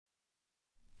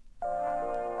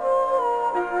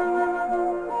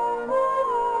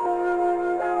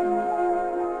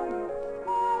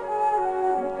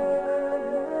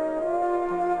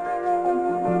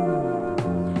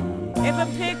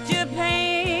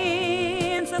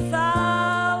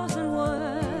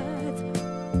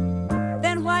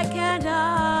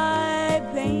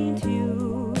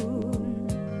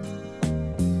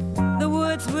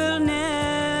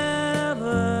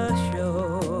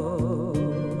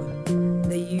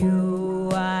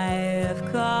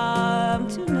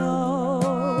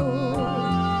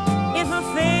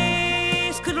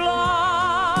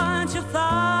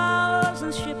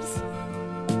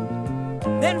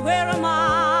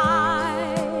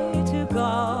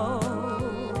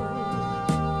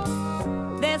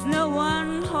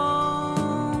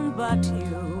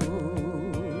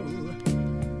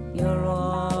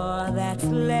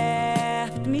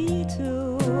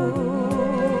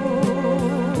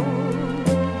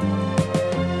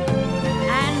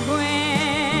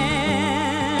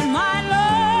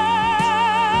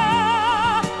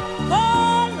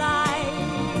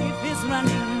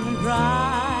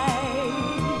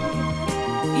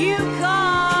you come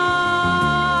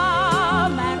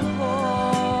and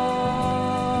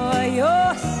pour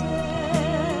yourself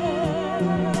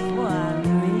on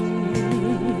me.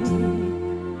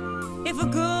 If a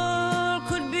girl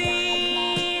could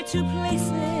be two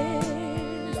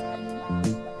places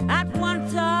at one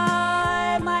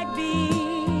time, I'd be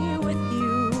with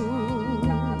you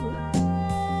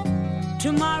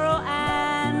tomorrow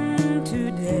and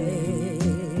today,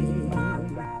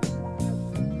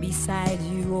 beside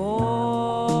you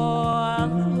all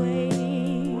the way.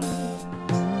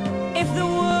 If the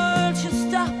world should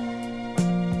stop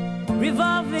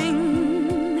revolving,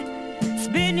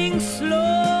 spinning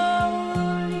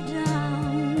slowly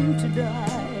down to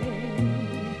die,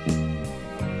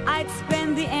 I'd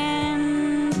spend the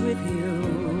end with you